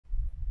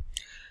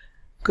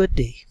Good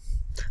day.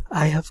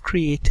 I have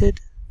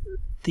created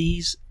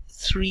these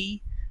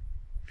 3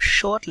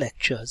 short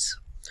lectures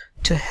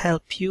to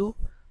help you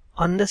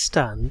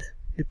understand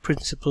the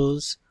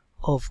principles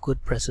of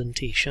good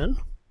presentation.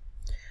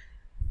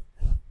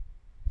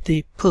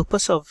 The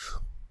purpose of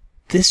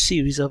this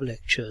series of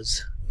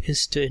lectures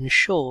is to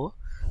ensure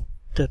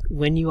that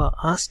when you are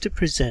asked to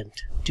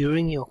present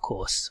during your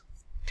course,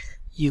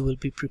 you will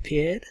be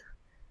prepared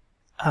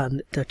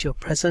and that your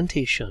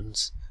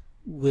presentations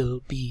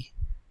will be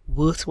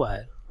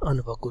worthwhile and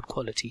of a good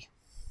quality.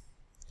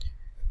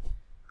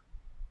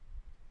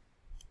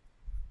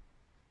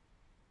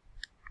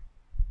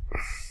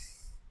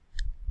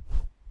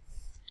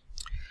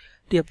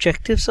 The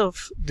objectives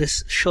of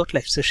this short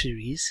lecture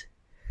series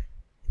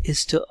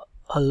is to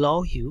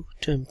allow you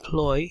to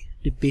employ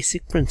the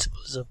basic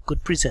principles of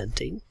good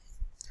presenting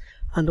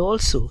and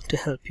also to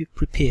help you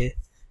prepare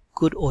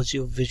good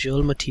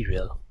audio-visual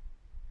material,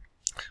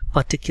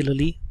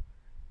 particularly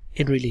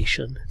in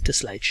relation to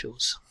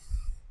slideshows.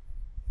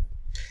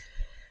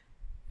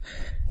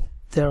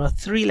 There are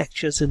 3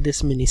 lectures in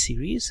this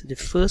mini-series. The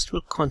first will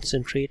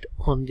concentrate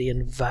on the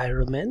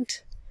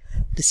environment,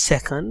 the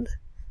second,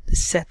 the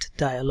set,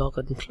 dialogue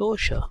and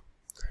closure,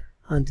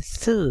 and the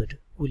third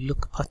will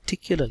look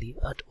particularly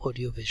at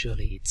audiovisual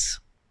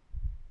aids.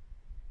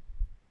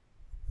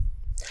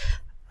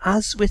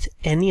 As with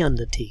any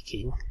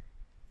undertaking,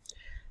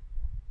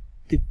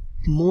 the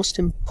most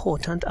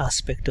important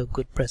aspect of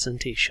good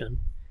presentation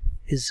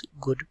is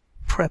good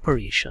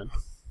preparation.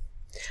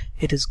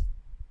 It is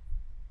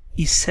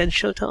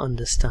essential to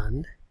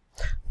understand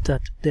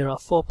that there are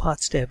 4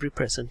 parts to every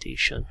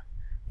presentation: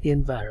 the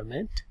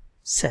environment,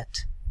 set,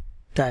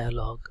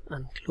 dialogue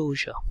and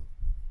closure.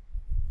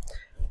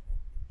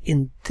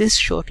 In this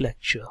short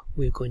lecture,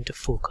 we're going to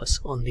focus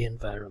on the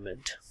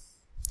environment.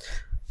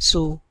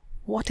 So,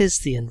 what is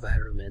the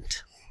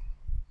environment?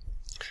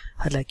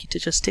 I'd like you to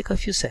just take a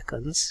few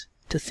seconds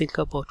to think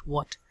about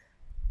what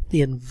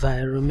the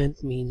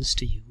environment means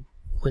to you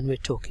when we're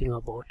talking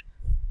about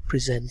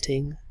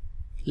presenting,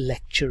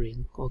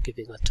 lecturing or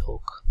giving a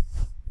talk.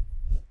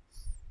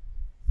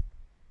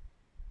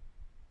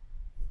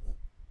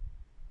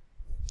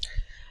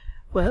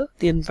 Well,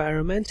 the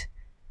environment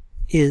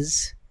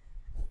is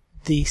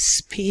the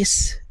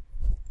space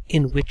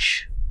in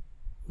which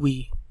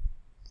we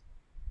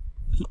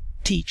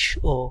teach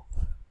or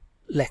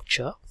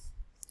lecture,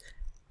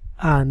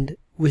 and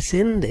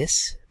within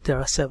this there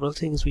are several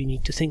things we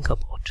need to think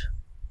about.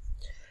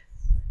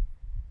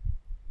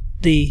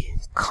 The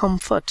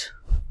comfort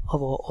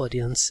of our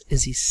audience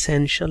is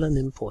essential and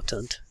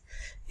important.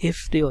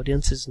 If the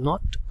audience is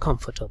not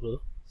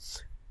comfortable,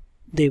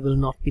 they will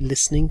not be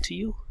listening to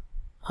you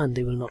and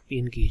they will not be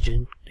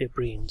engaging their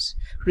brains.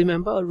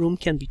 Remember, a room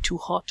can be too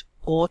hot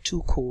or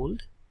too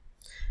cold.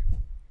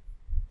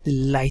 The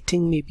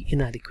lighting may be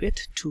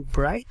inadequate, too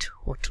bright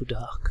or too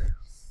dark.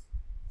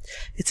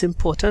 It's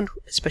important,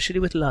 especially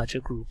with larger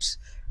groups,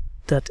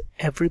 that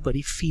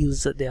everybody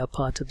feels that they are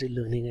part of the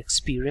learning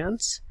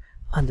experience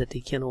and that they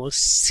can all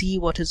see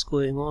what is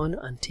going on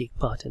and take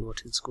part in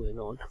what is going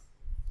on.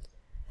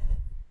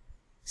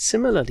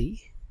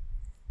 Similarly,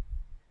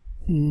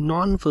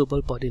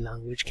 non-verbal body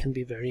language can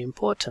be very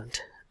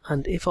important,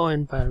 and if our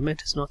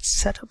environment is not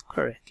set up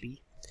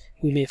correctly,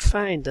 we may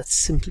find that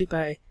simply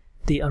by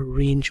the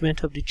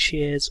arrangement of the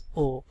chairs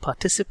or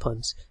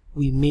participants,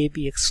 we may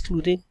be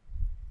excluding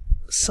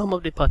some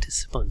of the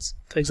participants.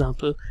 For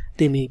example,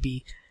 they may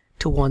be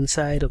to one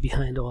side or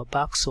behind our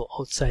backs or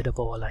outside of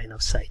our line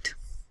of sight.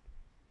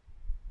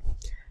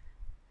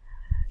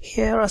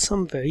 Here are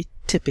some very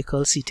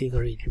typical seating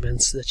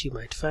arrangements that you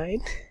might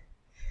find.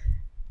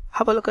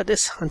 Have a look at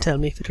this and tell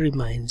me if it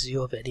reminds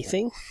you of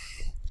anything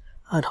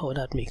and how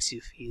that makes you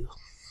feel.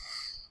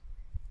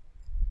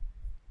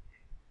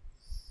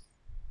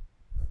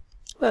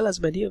 Well,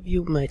 as many of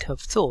you might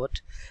have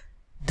thought,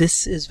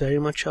 this is very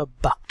much a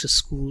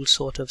back-to-school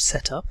sort of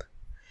setup.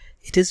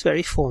 It is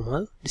very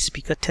formal. The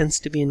speaker tends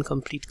to be in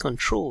complete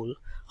control.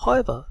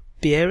 However,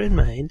 bear in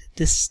mind,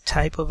 this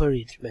type of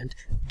arrangement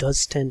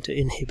does tend to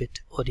inhibit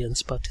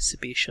audience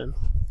participation.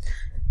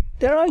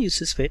 There are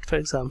uses for it. For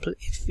example,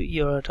 if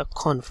you're at a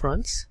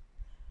conference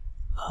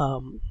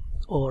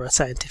or a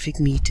scientific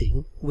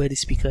meeting where the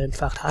speaker in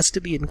fact has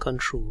to be in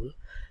control,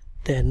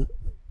 then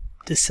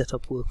this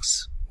setup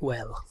works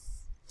well.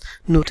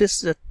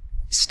 Notice that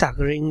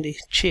staggering the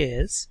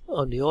chairs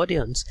on the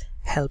audience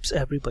helps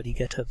everybody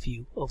get a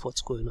view of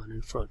what's going on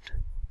in front.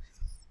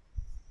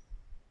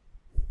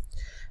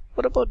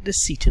 What about this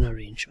seating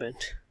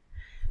arrangement?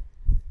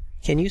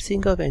 Can you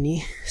think of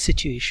any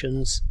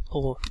situations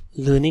or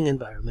learning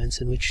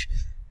environments in which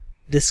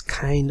this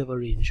kind of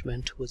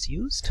arrangement was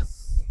used?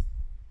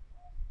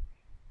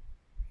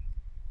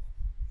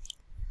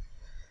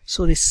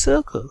 So the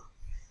circle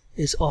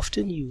is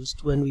often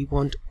used when we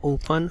want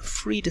open,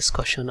 free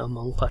discussion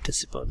among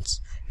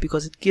participants,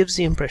 because it gives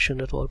the impression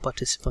that all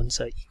participants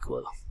are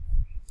equal.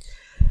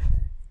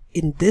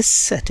 In this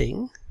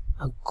setting,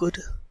 a good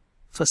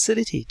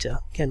facilitator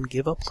can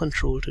give up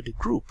control to the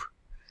group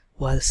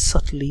while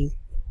subtly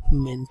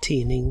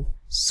maintaining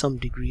some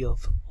degree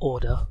of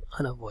order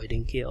and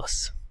avoiding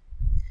chaos.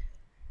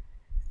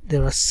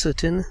 There are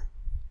certain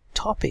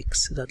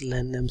topics that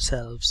lend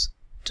themselves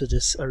to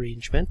this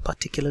arrangement,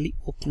 particularly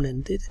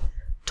open-ended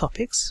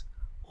topics,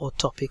 or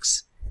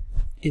topics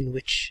in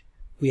which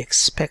we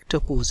expect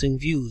opposing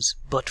views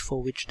but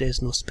for which there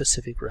is no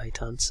specific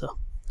right answer.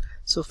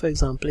 So for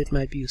example, it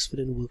might be useful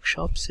in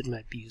workshops, it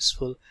might be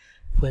useful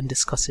when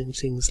discussing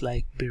things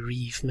like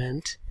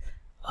bereavement,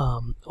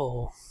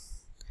 or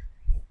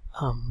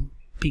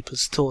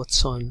people's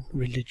thoughts on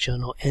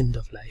religion or end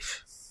of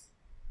life.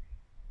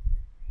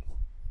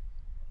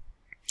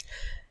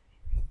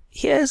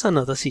 Here's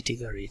another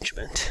seating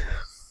arrangement.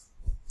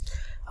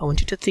 I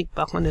want you to think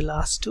back on the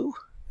last two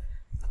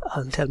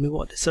and tell me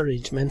what this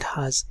arrangement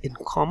has in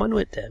common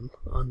with them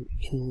and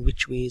in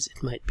which ways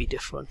it might be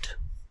different.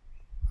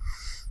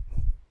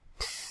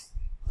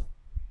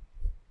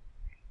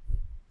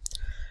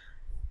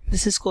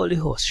 This is called a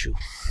horseshoe.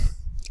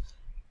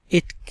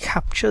 It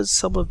captures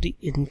some of the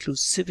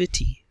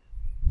inclusivity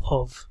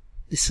of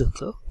the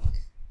circle,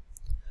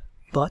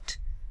 but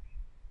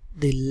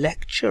the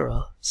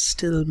lecturer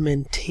still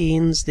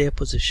maintains their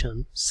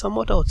position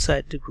somewhat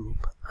outside the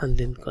group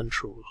and in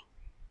control.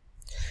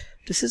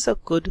 This is a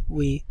good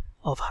way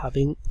of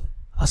having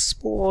a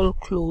small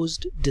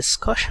closed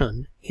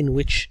discussion in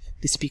which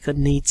the speaker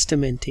needs to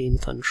maintain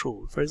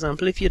control. For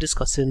example, if you're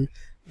discussing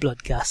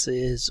blood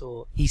gases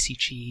or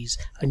ECGs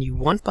and you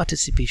want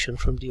participation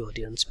from the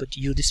audience, but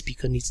you, the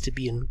speaker, needs to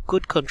be in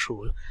good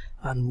control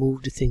and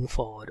move the thing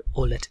forward,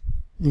 or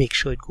make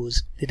sure it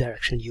goes the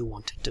direction you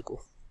want it to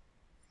go.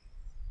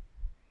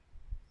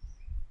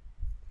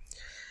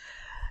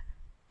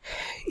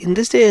 In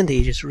this day and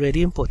age, it's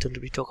really important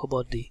that we talk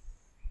about the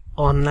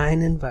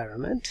online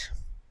environment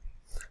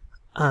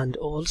and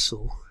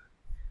also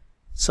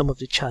some of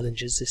the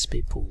challenges this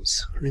may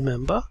pose.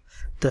 Remember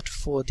that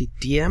for the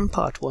DM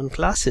Part 1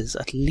 classes,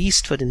 at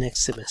least for the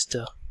next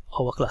semester,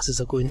 our classes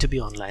are going to be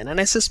online, and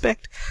I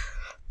suspect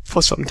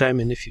for some time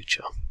in the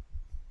future.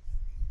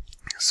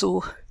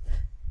 So,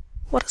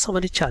 what are some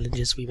of the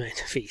challenges we might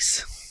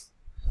face?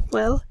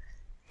 Well,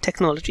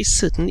 technology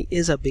certainly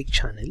is a big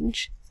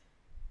challenge.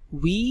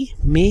 We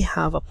may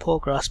have a poor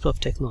grasp of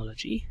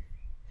technology.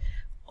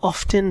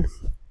 Often,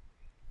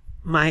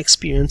 my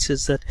experience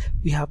is that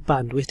we have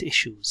bandwidth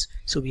issues.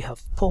 So we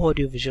have poor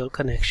audiovisual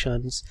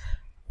connections,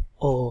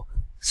 or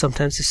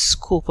sometimes the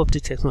scope of the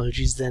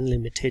technology is then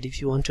limited.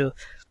 If you want to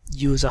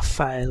use a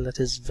file that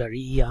is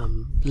very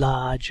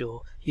large,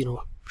 or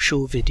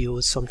show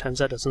videos, sometimes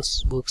that doesn't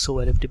work so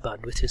well if the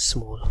bandwidth is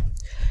small.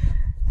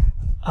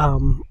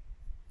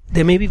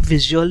 There may be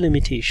visual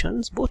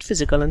limitations, both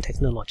physical and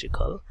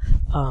technological,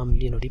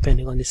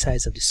 depending on the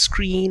size of the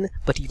screen,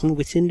 but even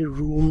within the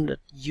room that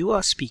you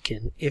are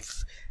speaking,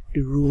 if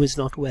the room is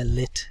not well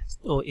lit,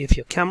 or if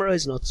your camera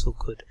is not so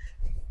good,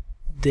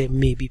 there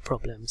may be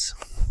problems.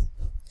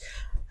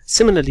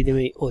 Similarly, there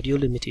may be audio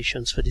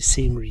limitations for the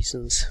same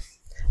reasons.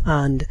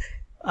 And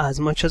as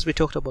much as we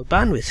talked about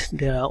bandwidth,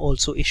 there are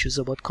also issues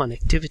about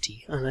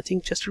connectivity. And I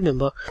think just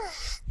remember,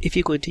 if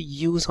you're going to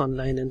use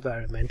online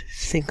environment,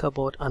 think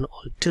about an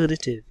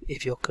alternative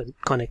if your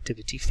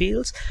connectivity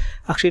fails.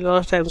 Actually, a lot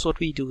of times what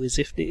we do is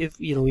if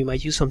we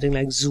might use something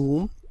like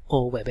Zoom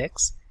or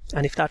WebEx,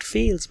 and if that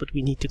fails but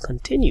we need to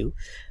continue,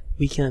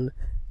 we can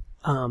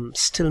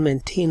still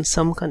maintain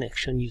some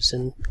connection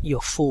using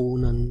your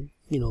phone and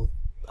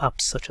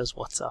apps such as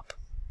WhatsApp.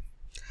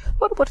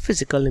 What about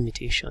physical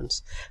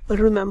limitations? Well,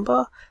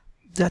 remember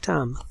that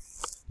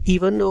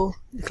even though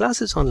the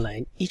class is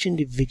online, each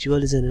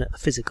individual is in a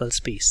physical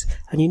space,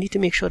 and you need to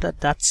make sure that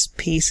that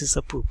space is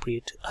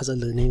appropriate as a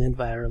learning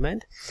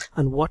environment,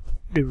 and what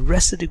the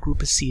rest of the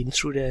group is seeing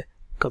through their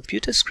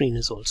computer screen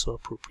is also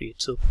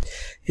appropriate. So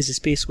is the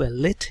space well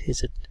lit?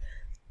 Is it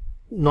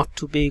not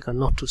too big and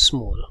not too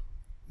small?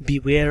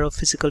 Beware of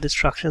physical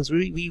distractions.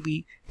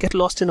 We get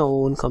lost in our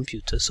own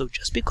computer. So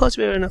just because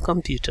we're in a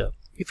computer,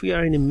 if we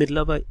are in the middle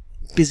of a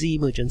busy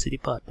emergency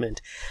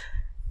department,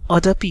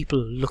 other people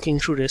looking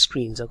through their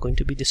screens are going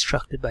to be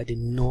distracted by the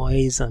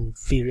noise and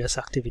various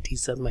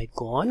activities that might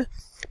go on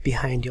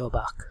behind your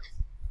back.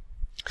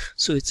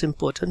 So it's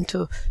important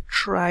to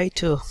try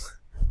to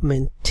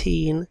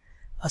maintain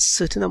a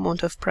certain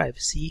amount of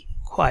privacy,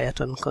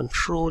 quiet and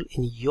control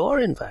in your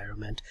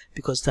environment,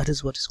 because that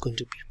is what is going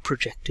to be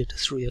projected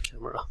through your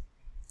camera.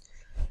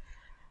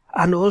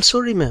 And also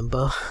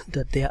remember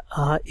that there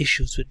are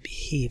issues with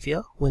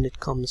behavior when it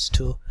comes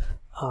to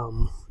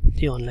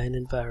the online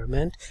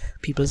environment.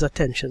 People's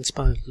attention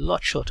span is a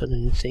lot shorter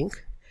than you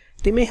think.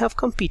 They may have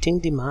competing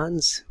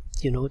demands.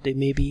 They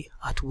may be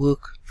at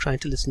work trying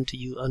to listen to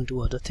you and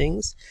do other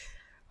things.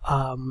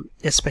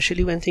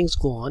 Especially when things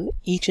go on,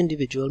 each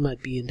individual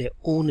might be in their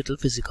own little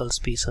physical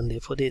space, and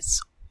therefore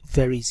it's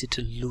very easy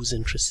to lose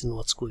interest in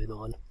what's going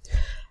on.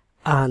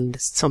 And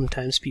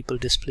sometimes people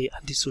display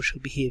antisocial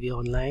behavior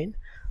online.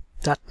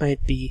 That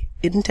might be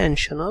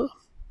intentional.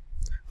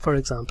 For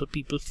example,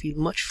 people feel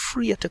much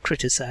freer to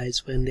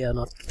criticize when they are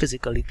not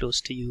physically close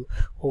to you,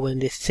 or when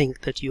they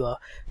think that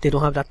they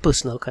don't have that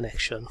personal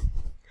connection.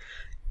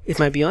 It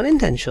might be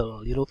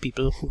unintentional,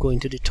 people going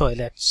to the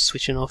toilet,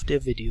 switching off their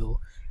video,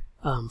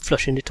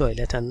 flushing the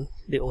toilet, and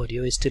the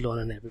audio is still on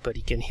and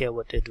everybody can hear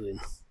what they're doing.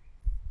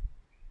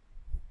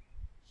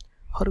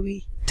 How do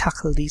we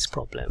tackle these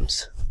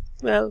problems?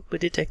 Well,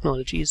 with the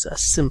technology, it's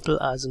as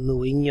simple as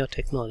knowing your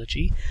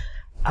technology,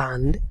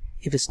 and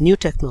if it's new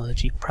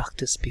technology,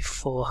 practice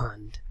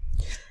beforehand.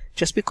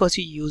 Just because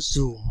you use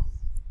Zoom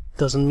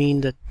doesn't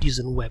mean that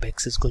using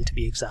WebEx is going to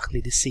be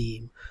exactly the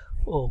same,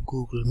 or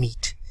Google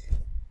Meet.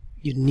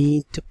 You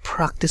need to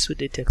practice with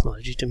the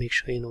technology to make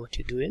sure you know what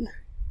you're doing.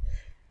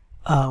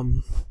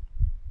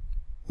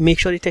 Make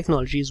sure the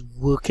technology is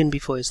working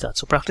before you start.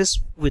 So practice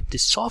with the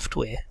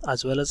software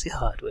as well as the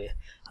hardware,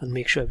 and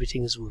make sure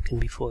everything is working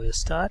before you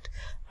start.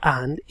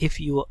 And if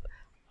you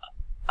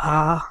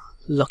are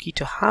lucky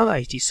to have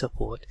IT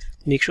support,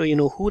 make sure you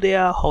know who they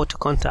are, how to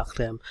contact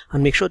them,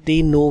 and make sure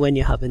they know when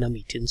you're having a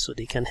meeting so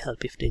they can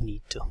help if they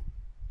need to.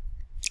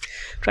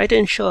 Try to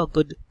ensure a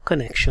good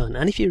connection,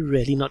 and if you're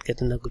really not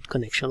getting a good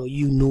connection, or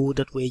you know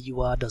that where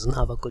you are doesn't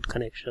have a good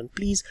connection,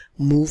 please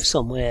move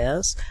somewhere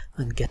else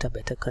and get a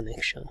better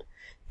connection.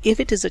 If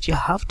it is that you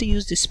have to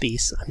use the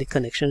space and the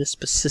connection is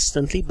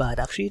persistently bad,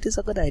 actually it is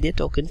a good idea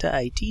talking to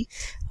IT.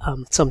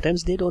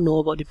 Sometimes they don't know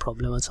about the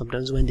problem, and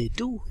sometimes when they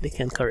do, they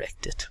can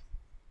correct it.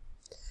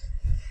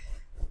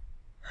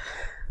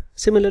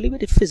 Similarly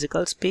with the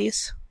physical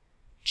space,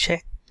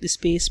 check the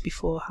space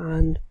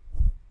beforehand.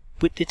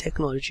 With the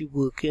technology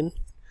working,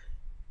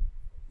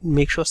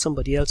 make sure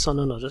somebody else on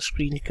another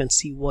screen, you can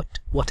see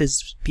what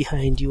is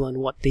behind you and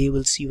what they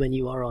will see when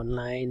you are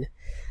online.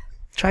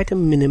 Try to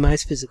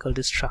minimize physical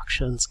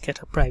distractions.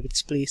 Get a private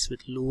space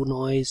with low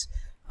noise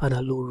and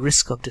a low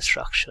risk of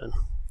distraction,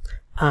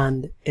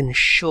 and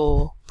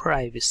ensure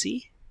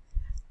privacy,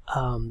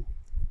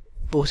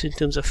 both in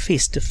terms of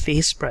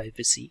face-to-face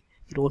privacy.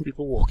 You don't want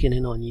people walking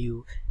in on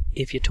you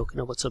if you're talking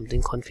about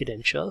something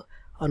confidential,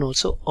 and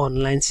also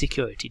online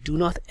security. Do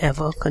not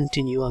ever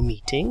continue a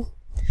meeting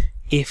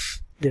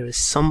if there is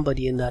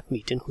somebody in that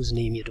meeting whose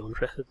name you don't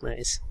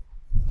recognize.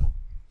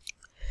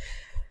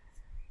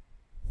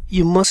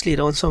 You must lay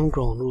down some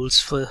ground rules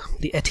for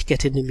the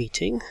etiquette in the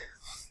meeting.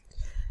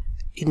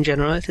 In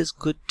general, it is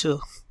good to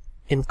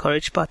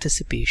encourage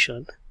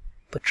participation,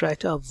 but try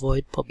to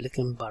avoid public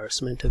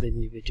embarrassment of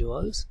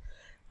individuals,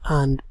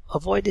 and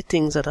avoid the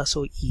things that are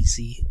so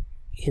easy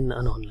in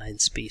an online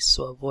space.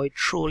 So avoid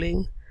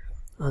trolling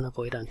and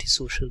avoid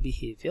antisocial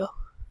behavior,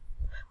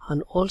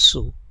 and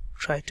also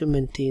try to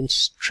maintain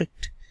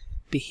strict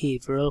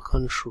behavioral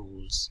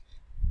controls.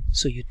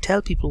 So you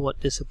tell people what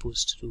they're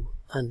supposed to do,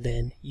 and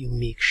then you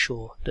make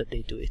sure that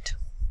they do it.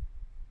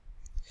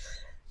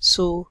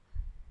 So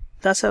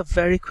that's a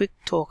very quick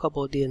talk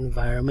about the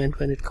environment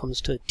when it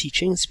comes to a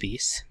teaching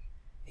space.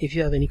 If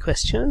you have any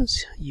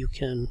questions, you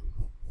can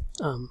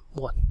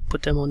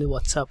put them on the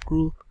WhatsApp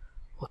group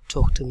or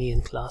talk to me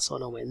in class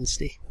on a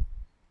Wednesday.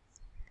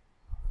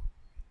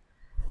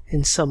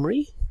 In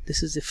summary,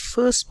 this is the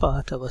first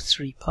part of a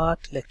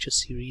 3-part lecture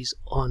series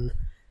on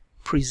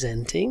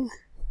presenting,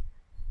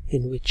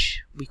 in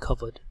which we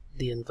covered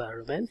the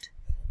environment.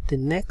 The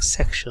next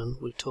section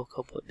will talk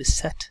about the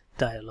set,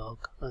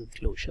 dialogue, and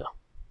closure.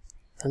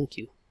 Thank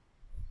you.